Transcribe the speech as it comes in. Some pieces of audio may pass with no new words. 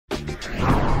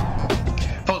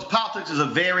Sports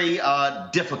is a very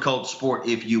difficult sport,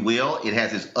 if you will. It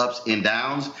has its ups and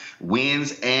downs,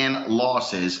 wins and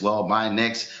losses. Well, my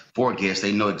next four guests,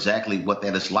 they know exactly what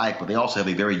that is like, but they also have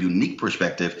a very unique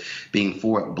perspective, being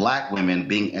four black women,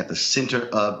 being at the center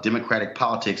of Democratic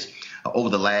politics over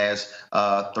the last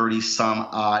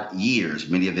 30-some-odd years.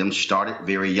 Many of them started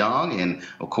very young, and,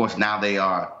 of course, now they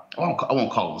are, I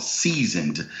won't call them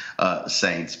seasoned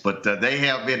saints, but they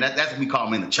have been, that's what we call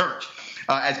them in the church.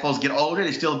 As folks get older,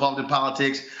 they're still involved in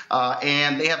politics,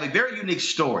 and they have a very unique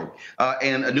story.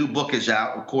 And a new book is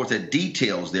out, of course, that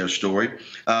details their story,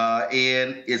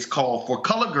 and it's called For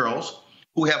Colored Girls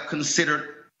Who Have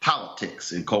Considered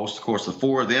Politics. And of course, the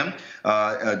four of them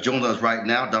joining us right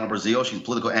now. Donna Brazille, she's a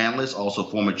political analyst, also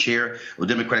former chair of the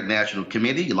Democratic National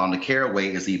Committee. Yolanda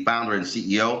Caraway is the founder and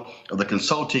CEO of the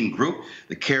consulting group,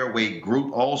 the Caraway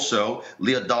Group. Also,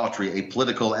 Leah, Daughtry, a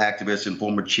political activist and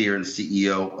former chair and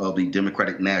CEO of the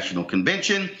Democratic National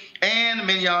Convention. And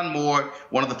Minyon Moore,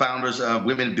 one of the founders of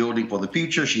Women Building for the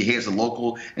Future. She heads the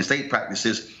local and state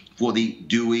practices for the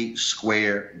Dewey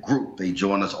Square Group. They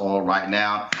join us all right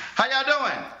now. How y'all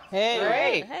doing? Hey.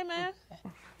 Great. Hey, man.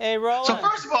 Hey, Roland. So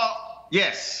first of all,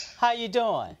 yes. How you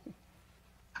doing?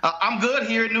 I'm good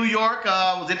here in New York.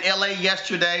 I was in LA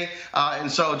yesterday,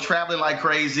 and so traveling like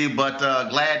crazy, but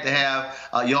glad to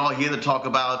have y'all here to talk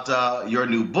about your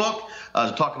new book,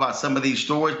 to talk about some of these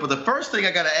stories. But the first thing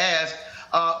I got to ask,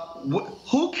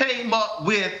 who came up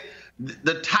with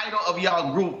the title of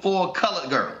y'all group, For Colored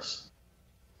Girls?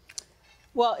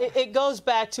 Well, it goes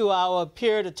back to our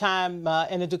period of time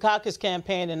in the Dukakis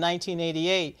campaign in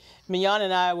 1988. Minyon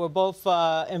and I were both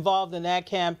involved in that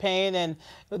campaign, and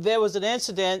there was an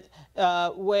incident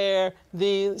where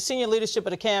the senior leadership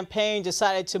of the campaign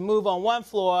decided to move on one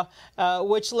floor,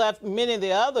 which left many of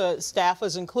the other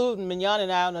staffers, including Minyon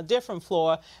and I, on a different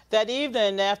floor. That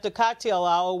evening, after cocktail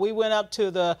hour, we went up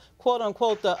to the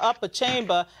quote-unquote the upper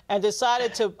chamber and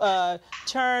decided to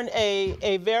turn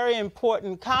a very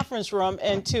important conference room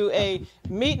into a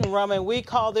meeting room, and we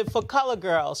called it For Colored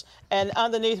Girls. And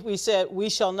underneath we said, we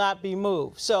shall not be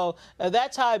moved. So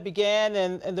that's how it began,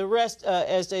 and the rest,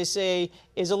 as they say,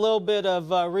 is a little bit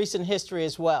of recent history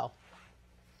as well.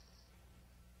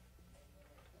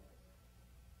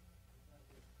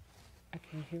 I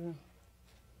can't hear him.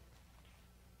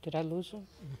 Did I lose him?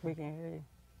 We can't hear you.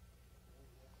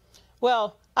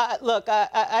 Well, look,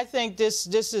 I think this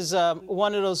is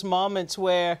one of those moments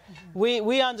where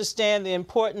we understand the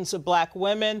importance of black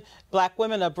women. Black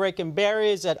women are breaking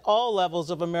barriers at all levels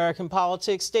of American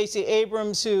politics. Stacey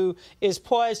Abrams, who is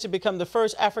poised to become the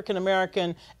first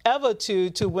African-American ever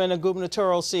to win a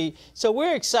gubernatorial seat. So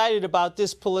we're excited about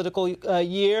this political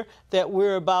year that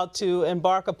we're about to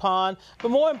embark upon. But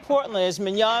more importantly, as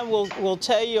Minyon will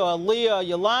tell you, or Leah or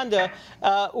Yolanda,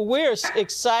 we're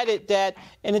excited that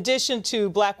in addition to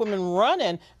black women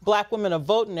running, black women are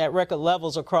voting at record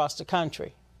levels across the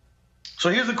country. So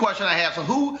here's the question I have. So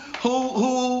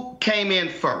who came in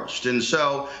first? And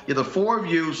so the four of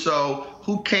you, so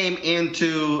who came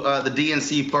into the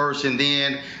DNC first, and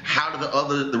then how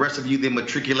did the rest of you then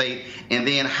matriculate, and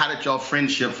then how did y'all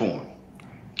friendship form?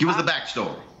 Give us the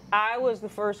backstory. I was the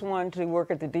first one to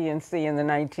work at the DNC in the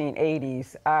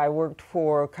 1980s. I worked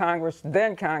for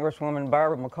then Congresswoman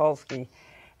Barbara Mikulski,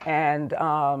 and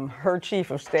her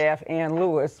chief of staff, Ann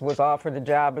Lewis, was offered a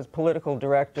job as political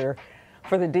director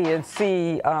for the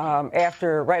DNC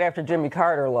right after Jimmy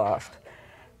Carter lost.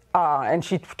 And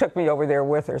she took me over there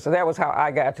with her. So that was how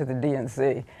I got to the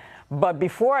DNC. But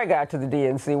before I got to the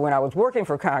DNC, when I was working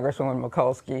for Congresswoman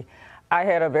Mikulski, I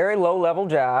had a very low-level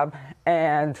job,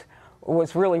 and it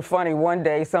was really funny. One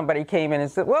day somebody came in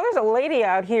and said, well, there's a lady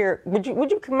out here. Would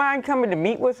you mind coming to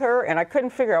meet with her? And I couldn't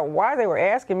figure out why they were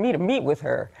asking me to meet with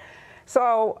her.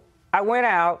 So I went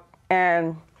out,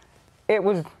 and it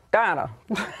was Donna.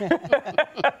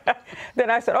 Then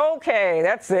I said, okay,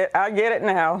 that's it. I get it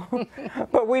now.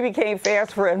 But we became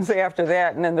fast friends after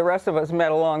that, and then the rest of us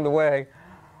met along the way.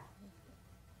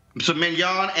 So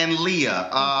Minyon and Leah,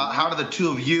 how did the two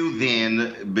of you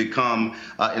then become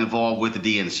involved with the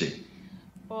DNC?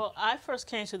 Well, I first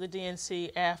came to the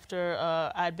DNC after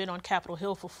I'd been on Capitol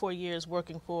Hill for 4 years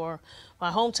working for my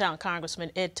hometown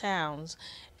Congressman Ed Towns,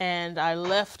 and I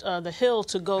left the Hill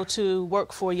to go to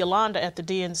work for Yolanda at the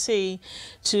DNC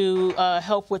to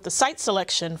help with the site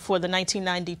selection for the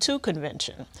 1992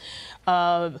 convention.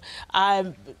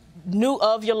 I knew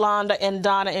of Yolanda and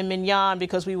Donna and Minyon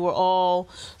because we were all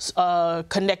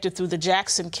connected through the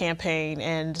Jackson campaign.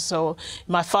 And so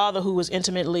my father, who was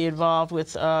intimately involved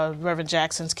with Reverend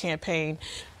Jackson's campaign,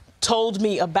 told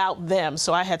me about them.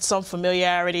 So I had some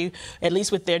familiarity, at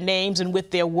least with their names and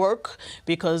with their work,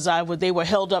 because they were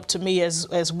held up to me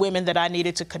as women that I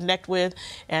needed to connect with,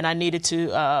 and I needed to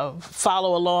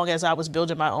follow along as I was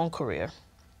building my own career.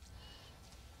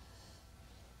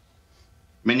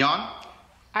 Minyon?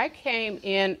 I came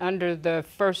in under the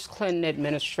first Clinton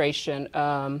administration.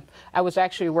 I was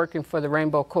actually working for the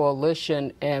Rainbow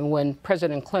Coalition, and when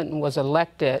President Clinton was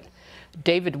elected,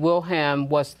 David Wilhelm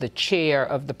was the chair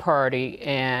of the party,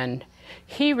 and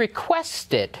he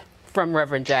requested from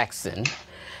Reverend Jackson,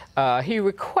 he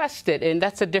requested, and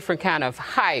that's a different kind of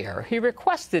hire, he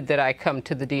requested that I come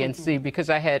to the DNC because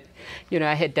I had,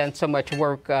 I had done so much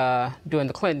work during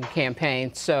the Clinton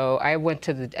campaign. So I went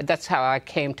to that's how I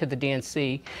came to the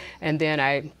DNC. And then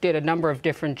I did a number of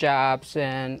different jobs,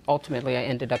 and ultimately I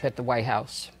ended up at the White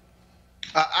House.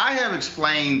 I have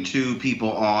explained to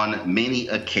people on many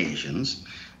occasions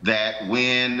that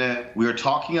when we're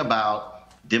talking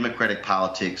about Democratic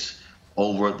politics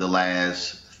over the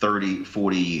last 30,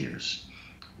 40 years,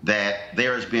 that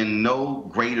there has been no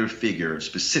greater figure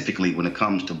specifically when it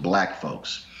comes to black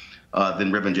folks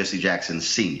than Reverend Jesse Jackson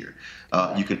Sr.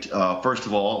 You could, first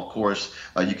of all, of course,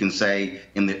 you can say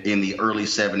in the early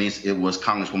 70s, it was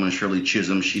Congresswoman Shirley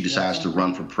Chisholm. She decides to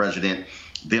run for president.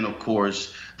 Then, of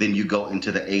course, then you go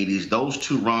into the 80s. Those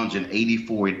two runs in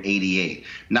 84 and 88.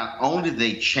 Not only did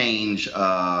they change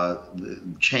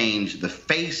the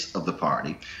face of the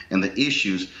party and the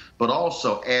issues, but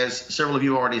also, as several of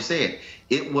you already said,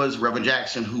 it was Reverend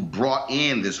Jackson who brought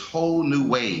in this whole new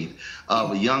wave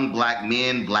of young black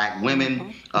men, black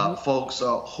women, folks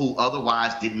who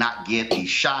otherwise did not get a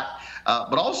shot,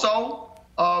 but also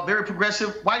very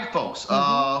progressive white folks who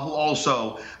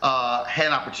also had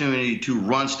an opportunity to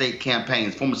run state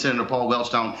campaigns, former Senator Paul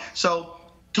Wellstone. So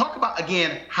talk about,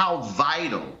 again, how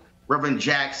vital Reverend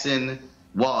Jackson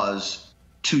was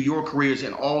to your careers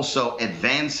and also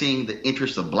advancing the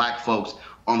interests of black folks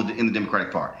in the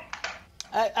Democratic Party.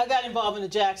 I got involved in the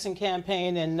Jackson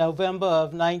campaign in November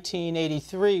of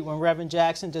 1983 when Reverend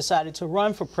Jackson decided to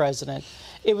run for president.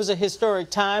 It was a historic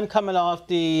time coming off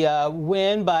the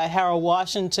win by Harold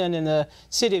Washington in the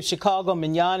city of Chicago.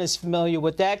 Minyon is familiar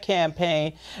with that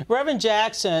campaign. Reverend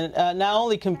Jackson not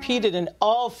only competed in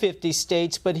all 50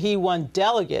 states, but he won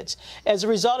delegates. As a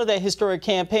result of that historic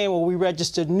campaign where we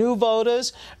registered new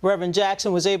voters, Reverend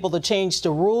Jackson was able to change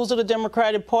the rules of the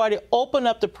Democratic Party, open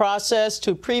up the process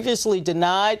to previously denied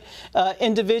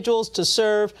individuals to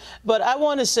serve. But I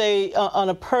want to say on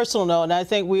a personal note, and I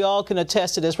think we all can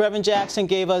attest to this, Reverend Jackson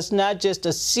gave us not just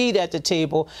a seat at the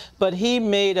table, but he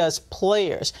made us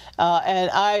players. And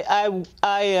I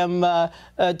am,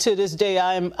 to this day,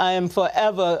 I am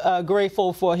forever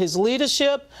grateful for his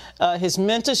leadership, his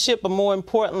mentorship, but more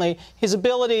importantly, his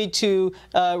ability to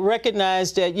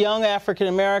recognize that young African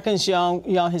Americans, young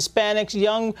Hispanics,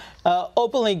 young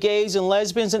openly gays and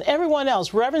lesbians, and everyone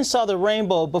else, Reverend saw the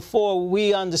rainbow before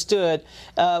we understood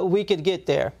we could get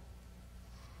there.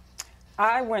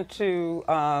 I went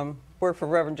to work for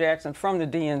Reverend Jackson from the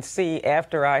DNC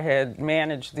after I had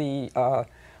managed the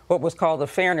what was called the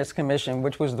Fairness Commission,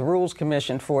 which was the Rules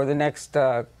Commission for the next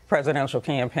presidential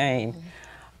campaign.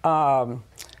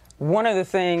 One of the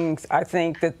things I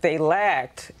think that they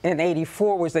lacked in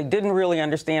 '84 was they didn't really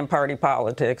understand party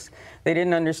politics. They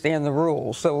didn't understand the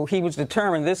rules. So he was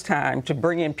determined this time to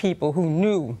bring in people who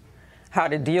knew how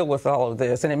to deal with all of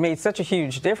this, and it made such a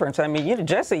huge difference. I mean,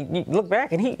 Jesse, you look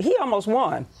back, and he almost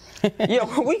won.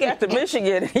 When we got to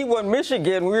Michigan, he won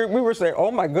Michigan. We were saying,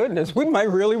 oh my goodness, we might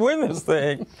really win this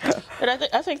thing. But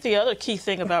I think the other key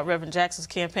thing about Reverend Jackson's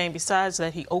campaign, besides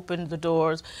that he opened the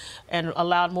doors and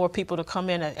allowed more people to come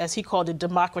in, as he called it,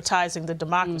 democratizing the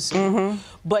democracy,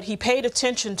 but he paid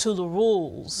attention to the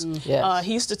rules. Yes.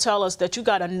 He used to tell us that you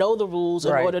got to know the rules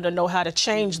in order to know how to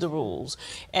change the rules.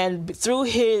 And through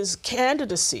his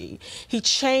candidacy, he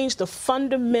changed the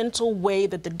fundamental way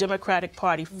that the Democratic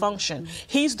Party functioned.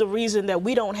 He's the reason that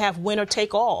we don't have winner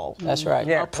take all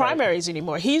primaries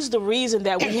anymore. He's the reason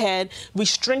that we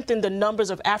strengthened the numbers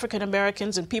of African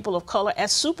Americans and people of color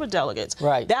as superdelegates.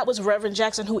 Right. That was Reverend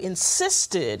Jackson who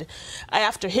insisted,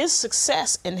 after his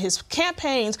success in his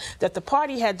campaigns, that the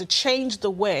party had to change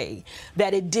the way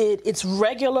that it did its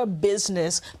regular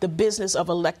business, the business of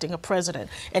electing a president.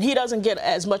 And he doesn't get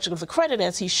as much of the credit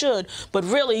as he should, but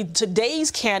really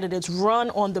today's candidates run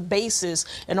on the basis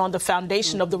and on the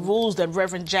foundation of the rules that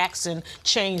Reverend Jackson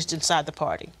changed inside the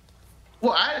party.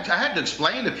 Well, I had to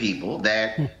explain to people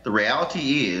that the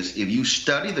reality is, if you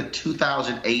study the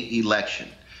 2008 election,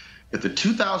 if the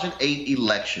 2008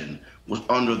 election was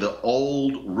under the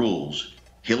old rules,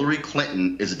 Hillary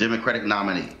Clinton is a Democratic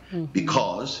nominee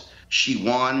because She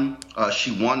won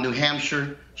New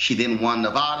Hampshire. She then won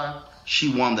Nevada.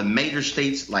 She won the major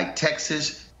states like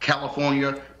Texas,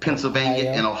 California,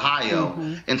 Pennsylvania, and Ohio.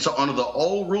 And so under the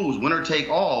old rules, winner take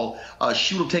all,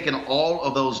 she would have taken all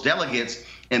of those delegates,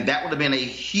 and that would have been a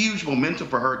huge momentum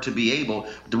for her to be able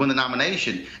to win the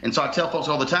nomination. And so I tell folks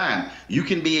all the time, you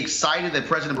can be excited that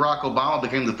President Barack Obama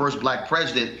became the first black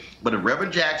president, but if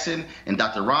Reverend Jackson and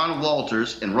Dr. Ron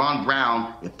Walters and Ron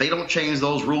Brown, if they don't change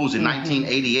those rules in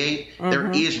 1988, there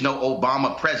is no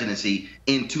Obama presidency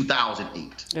in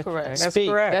 2008. Correct. That's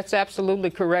correct. That's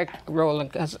absolutely correct,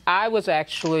 Roland, because I was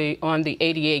actually on the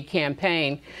 88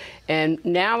 campaign. And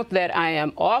now that I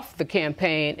am off the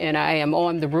campaign and I am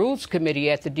on the Rules Committee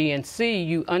at the DNC,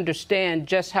 you understand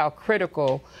just how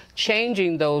critical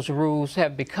changing those rules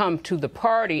have become to the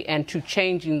party and to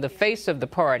changing the face of the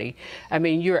party. I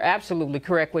mean, you're absolutely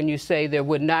correct when you say there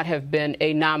would not have been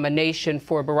a nomination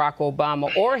for Barack Obama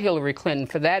or Hillary Clinton,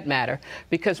 for that matter,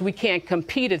 because we can't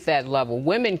compete at that level.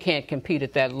 Women can't compete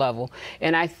at that level.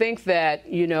 And I think that,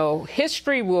 you know,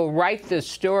 history will write this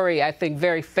story, I think,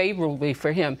 very favorably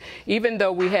for him. Even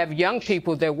though we have young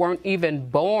people that weren't even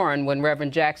born when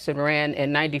Reverend Jackson ran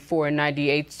in 94 and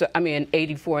 98, so, I mean,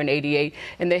 84 and 88,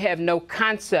 and they have no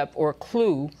concept or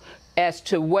clue as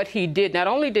to what he did. Not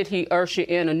only did he usher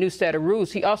in a new set of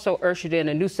rules, he also ushered in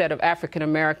a new set of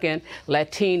African-American,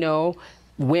 Latino,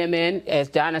 women, as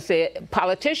Donna said,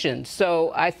 politicians.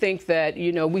 So I think that,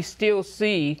 you know, we still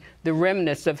see the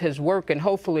remnants of his work, and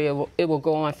hopefully it will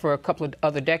go on for a couple of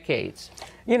other decades.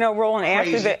 You know, Roland,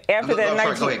 after that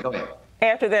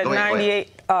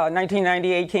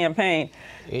 1998 campaign,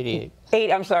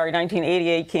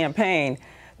 1988 campaign,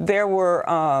 there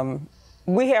were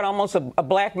we had almost a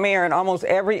black mayor in almost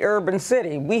every urban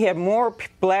city. We had more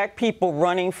black people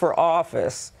running for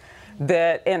office.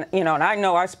 And I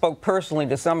know I spoke personally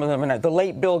to some of them, and the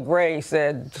late Bill Gray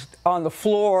said on the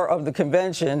floor of the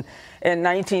convention in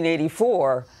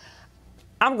 1984,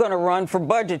 I'm going to run for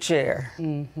budget chair.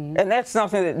 And that's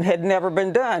something that had never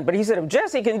been done. But he said, if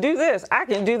Jesse can do this, I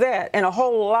can do that. And a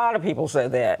whole lot of people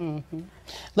said that.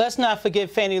 Let's not forget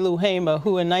Fannie Lou Hamer,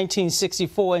 who in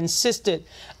 1964 insisted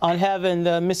on having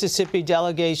the Mississippi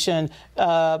delegation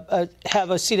have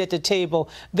a seat at the table.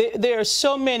 There are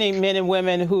so many men and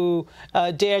women who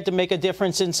dared to make a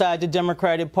difference inside the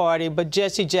Democratic Party, but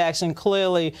Jesse Jackson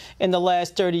clearly in the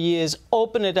last 30 years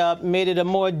opened it up, made it a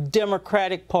more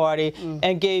Democratic Party,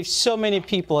 and gave so many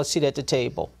people a seat at the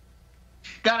table.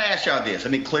 Gotta ask y'all this. I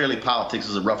mean, clearly politics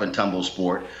is a rough and tumble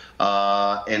sport.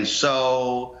 And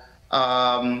so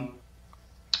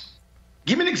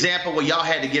give me an example where y'all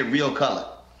had to get real color.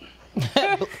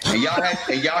 and y'all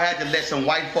had to let some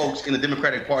white folks in the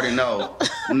Democratic Party know.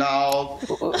 No.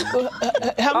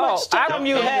 How much time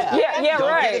you have? Yeah,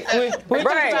 right. We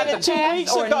just did it 2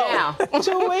 weeks ago.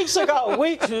 2 weeks ago.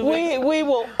 We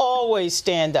will always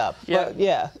stand up. But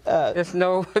There's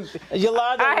no.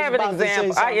 Yolanda, I have an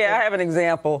example. I have an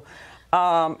example.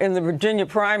 In the Virginia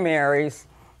primaries,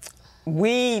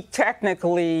 we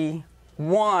technically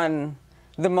won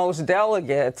the most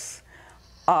delegates,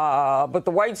 but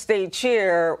the white state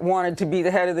chair wanted to be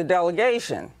the head of the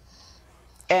delegation.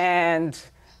 And,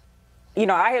 you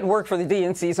know, I had worked for the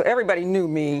DNC, so everybody knew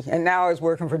me, and now I was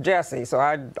working for Jesse, so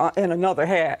I in another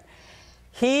hat.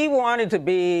 He wanted to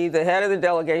be the head of the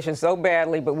delegation so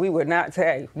badly, but we would not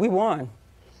say, we won.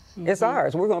 It's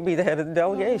ours. We're going to be the head of the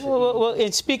delegation. Well,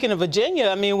 and speaking of Virginia,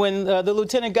 I mean, when the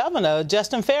lieutenant governor,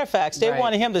 Justin Fairfax, they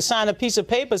wanted him to sign a piece of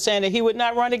paper saying that he would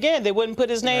not run again. They wouldn't put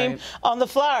his name on the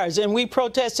flyers, and we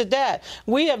protested that.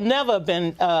 We have never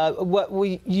been what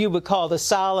you would call the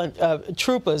silent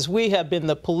troopers. We have been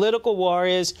the political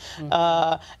warriors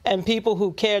and people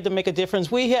who cared to make a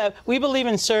difference. We believe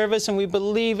in service, and we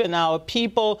believe in our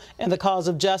people and the cause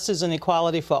of justice and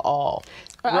equality for all.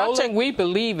 Roland, we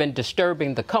believe in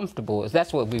disturbing the comfortables.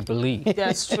 That's what we believe.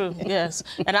 That's true, yes.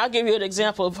 And I'll give you an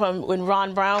example from when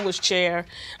Ron Brown was chair.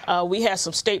 We had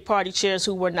some state party chairs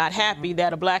who were not happy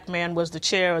that a black man was the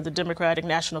chair of the Democratic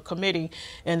National Committee.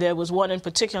 And there was one in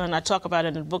particular, and I talk about it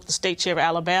in the book, the state chair of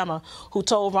Alabama, who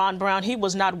told Ron Brown he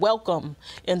was not welcome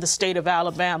in the state of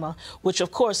Alabama, which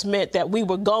of course meant that we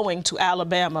were going to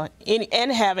Alabama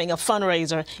and having a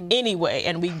fundraiser anyway.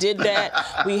 And we did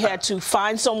that. We had to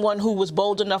find someone who was bold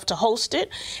bold enough to host it,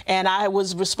 and I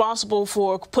was responsible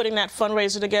for putting that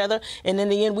fundraiser together. And in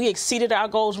the end, we exceeded our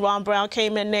goals. Ron Brown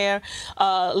came in there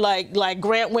like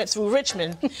Grant went through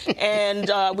Richmond, and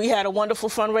we had a wonderful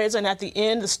fundraiser. And at the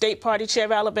end, the state party chair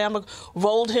of Alabama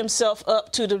rolled himself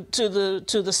up to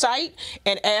the site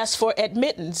and asked for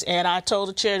admittance. And I told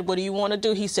the chair, "What do you want to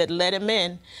do?" He said, "Let him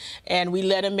in." And we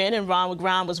let him in, and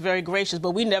Ron was very gracious.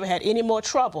 But we never had any more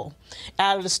trouble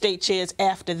out of the state chairs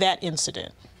after that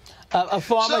incident. A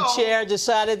former chair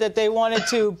decided that they wanted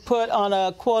to put on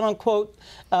a quote-unquote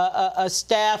a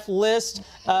staff list,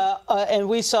 and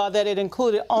we saw that it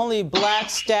included only black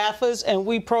staffers, and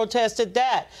we protested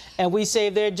that, and we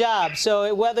saved their jobs.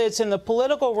 So whether it's in the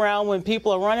political realm when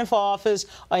people are running for office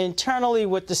or internally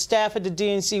with the staff at the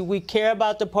DNC, we care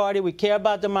about the party, we care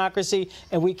about democracy,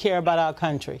 and we care about our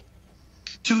country.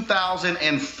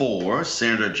 2004,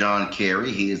 Senator John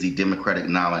Kerry, he is the Democratic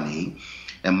nominee.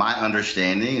 And my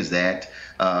understanding is that,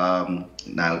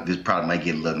 now this probably might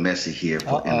get a little messy here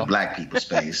in the black people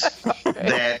space,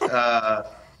 that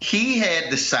he had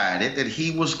decided that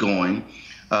he was going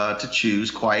to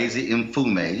choose Kwesi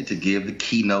Mfume to give the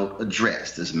keynote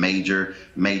address, this major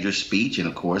speech. And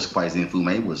of course, Kwesi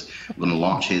Mfume was going to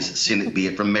launch his Senate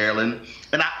bid from Maryland.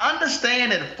 And I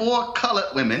understand that 4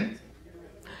 colored women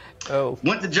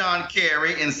went to John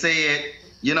Kerry and said,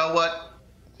 "You know what?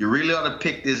 You really ought to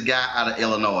pick this guy out of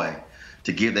Illinois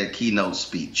to give that keynote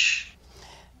speech."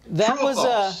 That was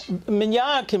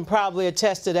Minyon can probably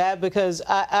attest to that, because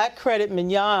I credit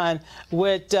Minyon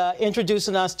with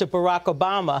introducing us to Barack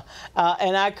Obama,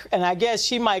 and I guess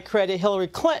she might credit Hillary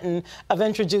Clinton of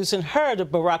introducing her to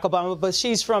Barack Obama, but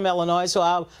she's from Illinois, so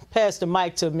I'll pass the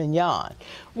mic to Minyon.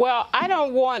 Well, I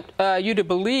don't want you to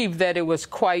believe that it was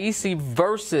Kwesi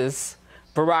versus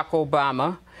Barack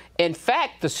Obama. In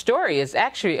fact, the story is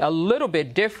actually a little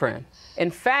bit different.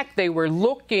 In fact, they were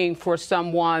looking for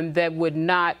someone that would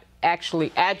not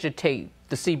actually agitate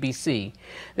the CBC.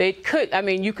 They could, I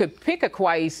mean, you could pick a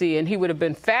Kwesi and he would have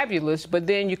been fabulous, but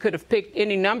then you could have picked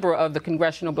any number of the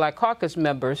Congressional Black Caucus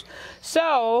members.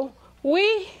 So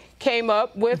we came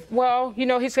up with, well, you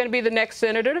know, he's going to be the next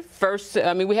senator, the first.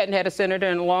 I mean, we hadn't had a senator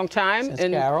in a long time.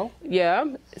 Since Carroll. Yeah,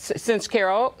 since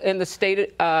Carroll in the state,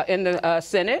 in the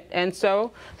Senate, and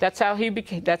so that's how he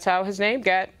became. That's how his name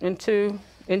got into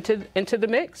the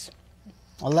mix.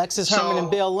 Alexis Herman and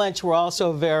Bill Lynch were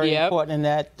also very important in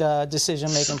that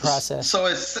decision-making process. So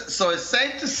it's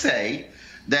safe to say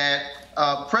that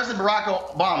President Barack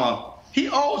Obama, he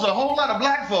owes a whole lot of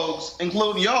black folks,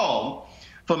 including y'all,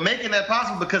 for making that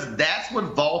possible, because that's what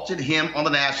vaulted him on the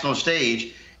national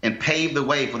stage and paved the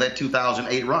way for that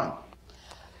 2008 run.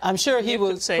 I'm sure he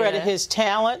would credit his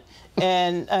talent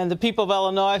and the people of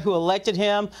Illinois who elected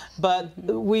him, but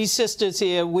we sisters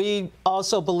here, we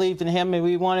also believed in him, and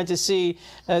we wanted to see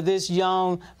this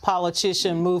young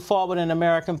politician move forward in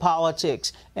American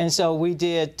politics, and so we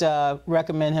did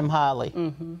recommend him highly.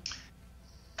 Mm-hmm.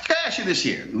 Can I ask you this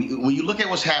here? When you look at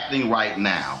what's happening right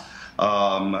now,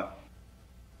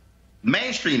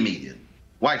 mainstream media,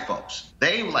 white folks,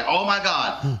 they were like, "Oh my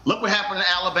God, look what happened in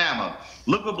Alabama.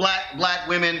 Look what black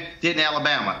women did in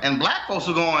Alabama." And black folks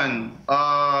are going,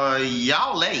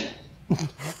 y'all late.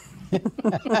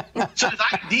 So this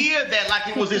idea that like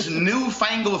it was this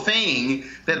newfangled thing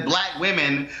that black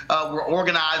women were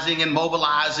organizing and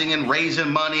mobilizing and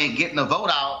raising money and getting the vote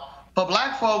out, for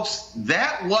black folks,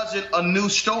 that wasn't a new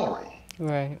story.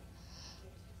 Right.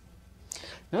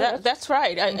 That's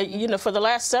right. You know, for the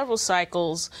last several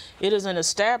cycles, it is an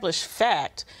established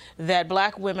fact that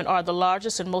black women are the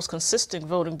largest and most consistent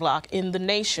voting bloc in the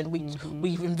nation.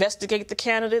 We investigate the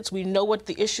candidates, we know what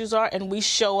the issues are, and we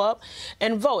show up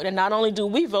and vote. And not only do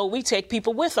we vote, we take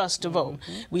people with us to vote.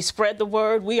 We spread the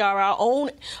word. We are our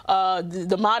own,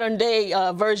 the modern day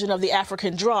version of the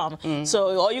African drum.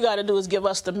 So all you got to do is give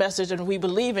us the message, and we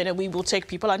believe in it, we will take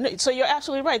people out. So you're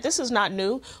absolutely right. This is not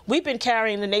new. We've been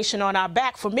carrying the nation on our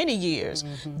back for many years,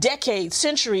 decades,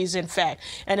 centuries, in fact.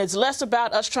 And it's less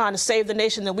about us trying to save the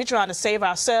nation than we're trying to save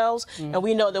ourselves. And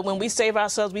we know that when we save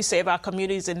ourselves, we save our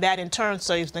communities, and that in turn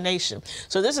saves the nation.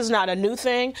 So this is not a new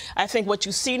thing. I think what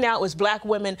you see now is black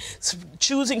women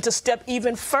choosing to step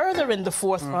even further in the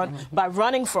forefront by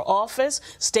running for office.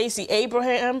 Stacey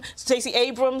Abrams,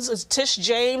 Tish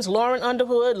James, Lauren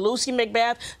Underwood, Lucy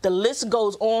McBath, the list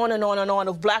goes on and on and on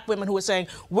of black women who are saying,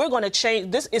 we're going to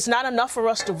change this. It's not enough for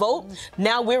us to vote.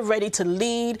 Now we're ready to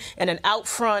lead in an out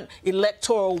front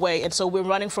electoral way. And so we're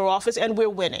running for office and we're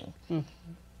winning.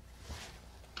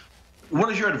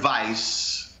 What is your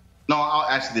advice? No, I'll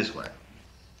ask you this way.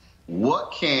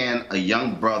 What can a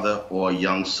young brother or a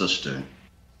young sister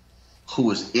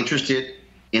who is interested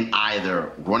in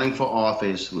either running for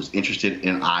office, who is interested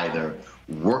in either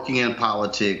working in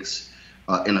politics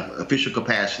in an official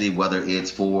capacity, whether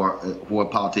it's for a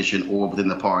politician or within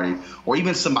the party, or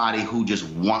even somebody who just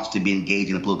wants to be engaged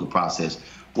in the political process,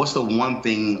 what's the one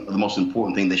thing, the most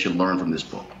important thing they should learn from this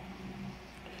book?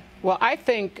 Well, I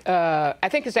think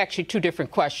it's actually two different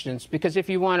questions, because if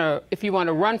you want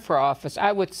to run for office,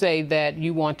 I would say that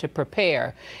you want to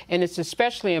prepare, and it's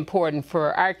especially important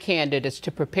for our candidates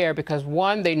to prepare because,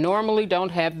 one, they normally don't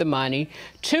have the money.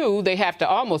 Two, they have to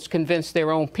almost convince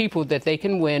their own people that they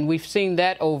can win. We've seen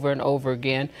that over and over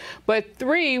again. But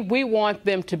three, we want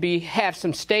them to have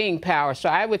some staying power. So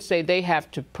I would say they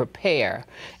have to prepare,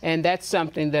 and that's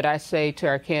something that I say to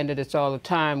our candidates all the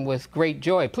time with great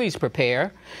joy. Please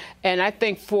prepare. And I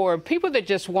think for people that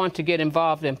just want to get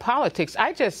involved in politics,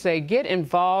 I just say get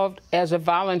involved as a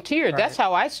volunteer. Right. That's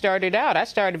how I started out. I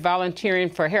started volunteering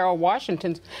for Harold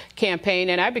Washington's campaign,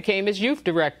 and I became his youth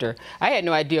director. I had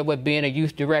no idea what being a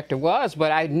youth director was,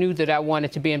 but I knew that I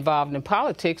wanted to be involved in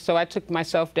politics, so I took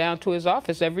myself down to his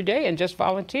office every day and just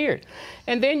volunteered.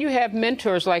 And then you have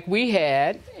mentors like we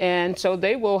had, and so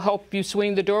they will help you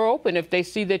swing the door open if they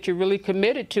see that you're really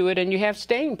committed to it and you have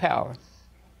staying power.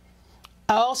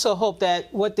 I also hope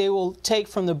that what they will take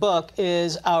from the book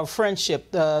is our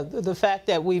friendship, the fact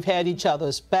that we've had each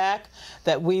other's back,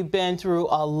 that we've been through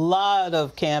a lot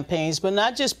of campaigns, but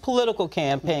not just political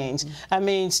campaigns. Mm-hmm. I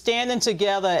mean, standing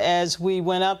together as we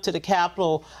went up to the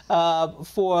Capitol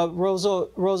for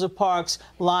Rosa Parks'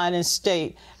 line in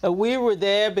state. We were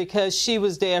there because she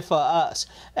was there for us.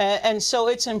 And so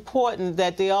it's important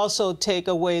that they also take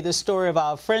away the story of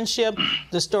our friendship,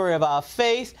 the story of our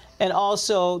faith, and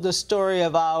also the story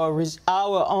of our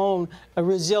own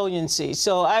resiliency.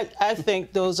 So I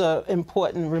think those are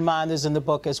important reminders in the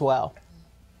book as well.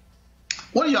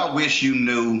 What do y'all wish you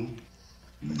knew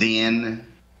then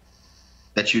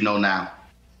that you know now?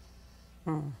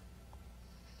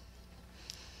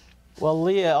 Well,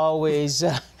 Leah always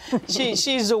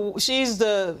she's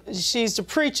the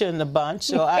preacher in the bunch,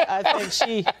 so I think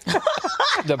she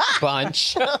the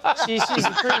bunch. She's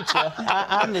the preacher.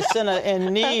 I'm the sinner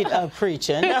in need of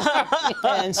preaching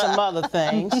and some other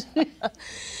things.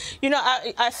 You know,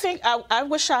 I think I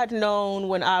wish I'd known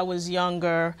when I was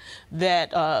younger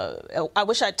that I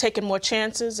wish I'd taken more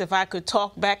chances. If I could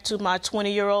talk back to my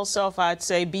 20-year-old self, I'd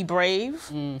say be brave,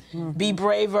 be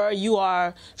braver. You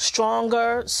are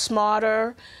stronger,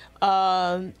 smarter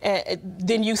than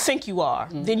you think you are,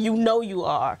 than you know you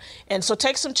are. And so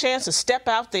take some chances, step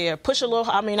out there, push a little.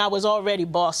 I mean, I was already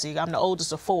bossy. I'm the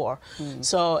oldest of four.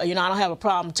 So, you know, I don't have a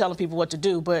problem telling people what to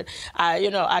do, but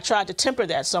I tried to temper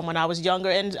that some when I was younger,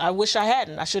 and I wish I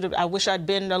hadn't. I wish I'd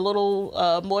been a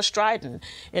little more strident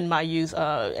in my youth.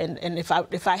 And if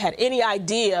I had any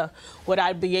idea what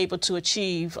I'd be able to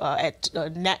achieve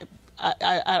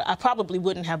I probably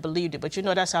wouldn't have believed it, but you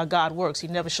know that's how God works. He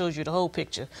never shows you the whole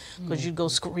picture because you go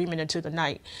screaming into the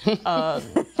night.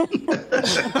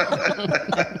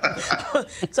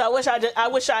 So I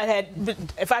wish I had.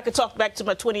 If I could talk back to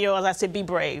my 20-year-olds, I said, be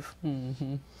brave.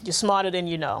 You're smarter than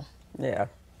you know. Yeah.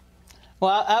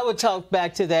 Well, I would talk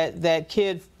back to that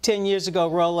kid 10 years ago,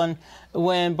 Roland,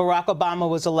 when Barack Obama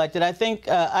was elected. I think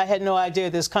I had no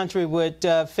idea this country would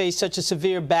face such a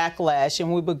severe backlash,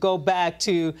 and we would go back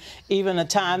to even a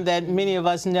time that many of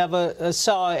us never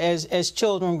saw as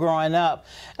children growing up.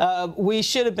 We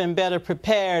should have been better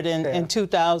prepared in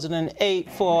 2008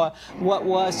 for what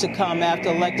was to come after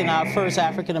electing our first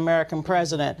African-American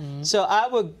president. So I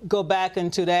would go back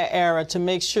into that era to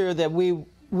make sure that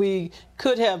we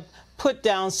could have put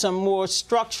down some more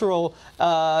structural,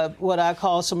 what I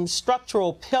call some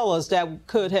structural pillars that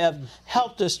could have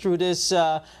helped us through this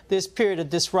period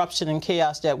of disruption and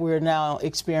chaos that we're now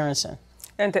experiencing.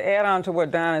 And to add on to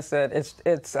what Donna said,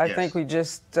 I think we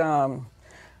just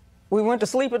we went to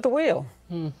sleep at the wheel.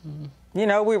 You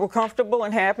know, we were comfortable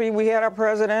and happy. We had our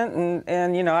president,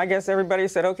 and you know, I guess everybody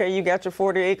said, okay, you got your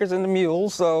 40 acres and the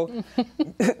mules, so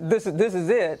this is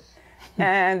it.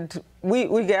 And we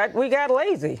got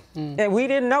lazy, and we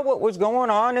didn't know what was going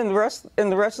on in the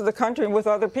rest of the country with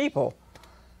other people.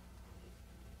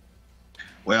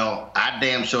 Well, I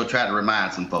damn sure tried to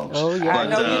remind some folks. Oh yeah, I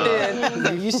know you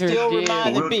did. You still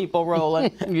reminding people,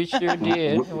 Roland. You sure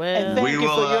did. And thank you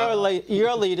for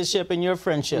your leadership and your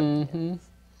friendship.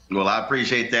 Well, I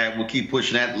appreciate that. We'll keep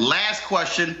pushing that. Last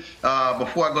question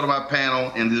before I go to my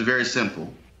panel, and this is very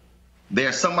simple.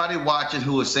 There's somebody watching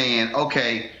who is saying,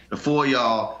 okay, the four of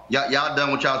y'all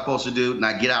done what y'all supposed to do,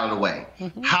 now get out of the way.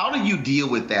 How do you deal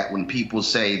with that when people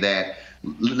say that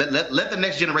let the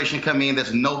next generation come in.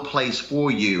 There's no place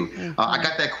for you. I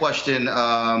got that question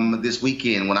this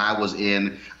weekend when I was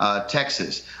in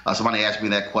Texas. Somebody asked me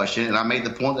that question, and I made the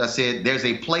point that I said there's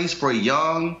a place for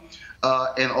young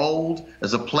and old.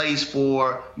 There's a place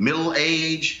for middle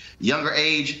age, younger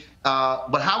age.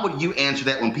 But how would you answer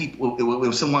that when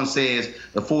if someone says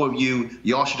the four of you,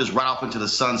 y'all should just ride off into the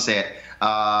sunset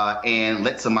and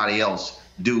let somebody else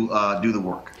do the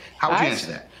work? How would you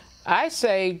answer that? I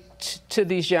say to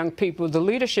these young people, the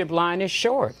leadership line is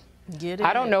short.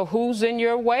 I don't know who's in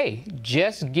your way.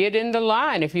 Just get in the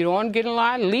line. If you don't want to get in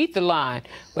line, lead the line.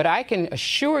 But I can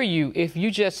assure you, if you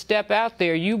just step out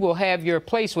there, you will have your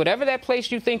place, whatever that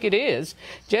place you think it is.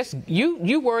 Just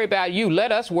you worry about you.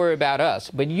 Let us worry about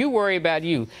us. But you worry about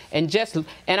you. And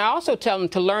I also tell them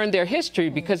to learn their history,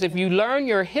 because if you learn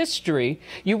your history,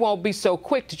 you won't be so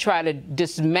quick to try to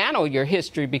dismantle your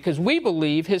history, because we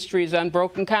believe history is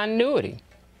unbroken continuity.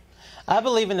 I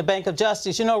believe in the Bank of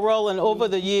Justice. You know, Roland, over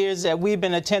the years that we've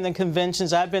been attending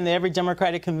conventions, I've been to every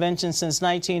Democratic convention since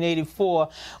 1984,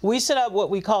 we set up what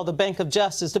we call the Bank of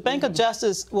Justice. The Bank of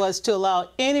Justice was to allow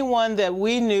anyone that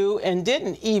we knew and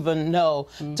didn't even know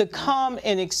to come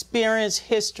and experience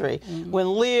history.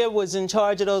 When Leah was in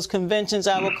charge of those conventions,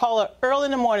 I would call her early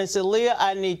in the morning and say, Leah,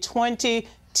 I need 20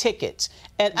 tickets.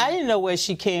 And I didn't know where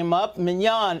she came up.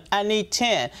 Minyon, I need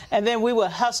 10. And then we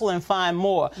would hustle and find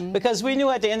more, because we knew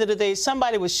at the end of the day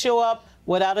somebody would show up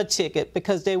without a ticket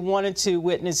because they wanted to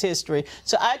witness history.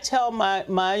 So I tell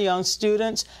my young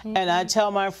students and I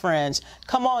tell my friends,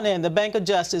 come on in, the Bank of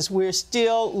Justice. We're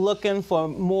still looking for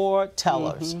more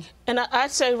tellers. And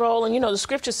I'd say, Roland, you know, the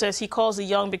scripture says he calls the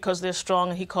young because they're strong,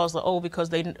 and he calls the old because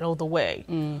they know the way.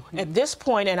 At this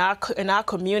point in our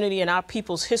community and our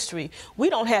people's history, we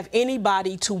don't have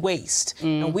anybody to waste.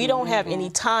 And we don't have any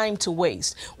time to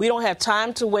waste. We don't have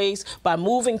time to waste by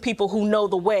moving people who know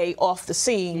the way off the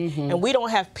scene. And we don't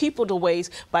have people to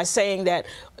waste by saying that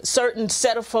certain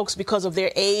set of folks, because of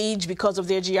their age, because of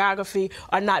their geography,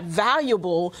 are not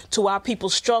valuable to our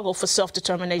people's struggle for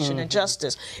self-determination and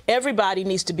justice. Everybody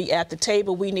needs to be at the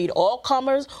table. We need all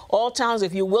comers, all towns.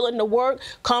 If you're willing to work,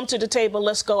 come to the table.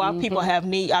 Let's go. Our people have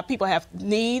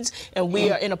needs, and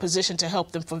we are in a position to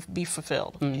help them be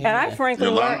fulfilled. And I frankly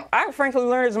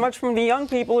learn as much from the young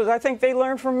people as I think they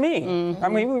learn from me. I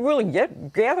mean, we really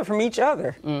gather from each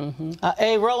other.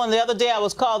 Hey, Roland, the other day I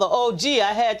was called the OG.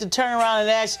 I had to turn around and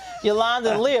ask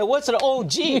Yolanda and Leah, what's an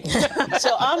OG?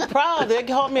 So I'm proud they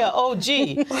called me an OG.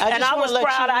 I was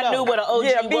proud I knew what an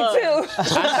OG was. Me too. I'm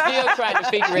still trying to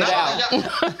figure it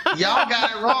out. Y'all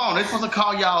got it wrong. They're supposed to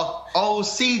call y'all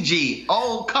OCG,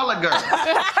 Old Color Girl.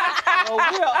 Well,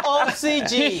 we're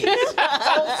OCGs.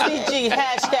 OCG,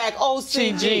 hashtag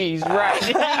OCGs. Right.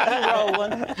 Thank you,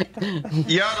 Roland.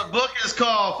 The book is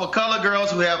called For Color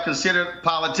Girls Who Have Considered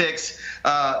Politics.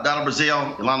 Donna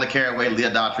Brazille, Yolanda Caraway,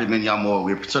 Leah, Daughtry, Minyon, more.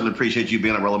 We certainly appreciate you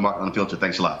being a Roland Martin Unfiltered.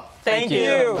 Thanks a lot. Thank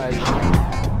you.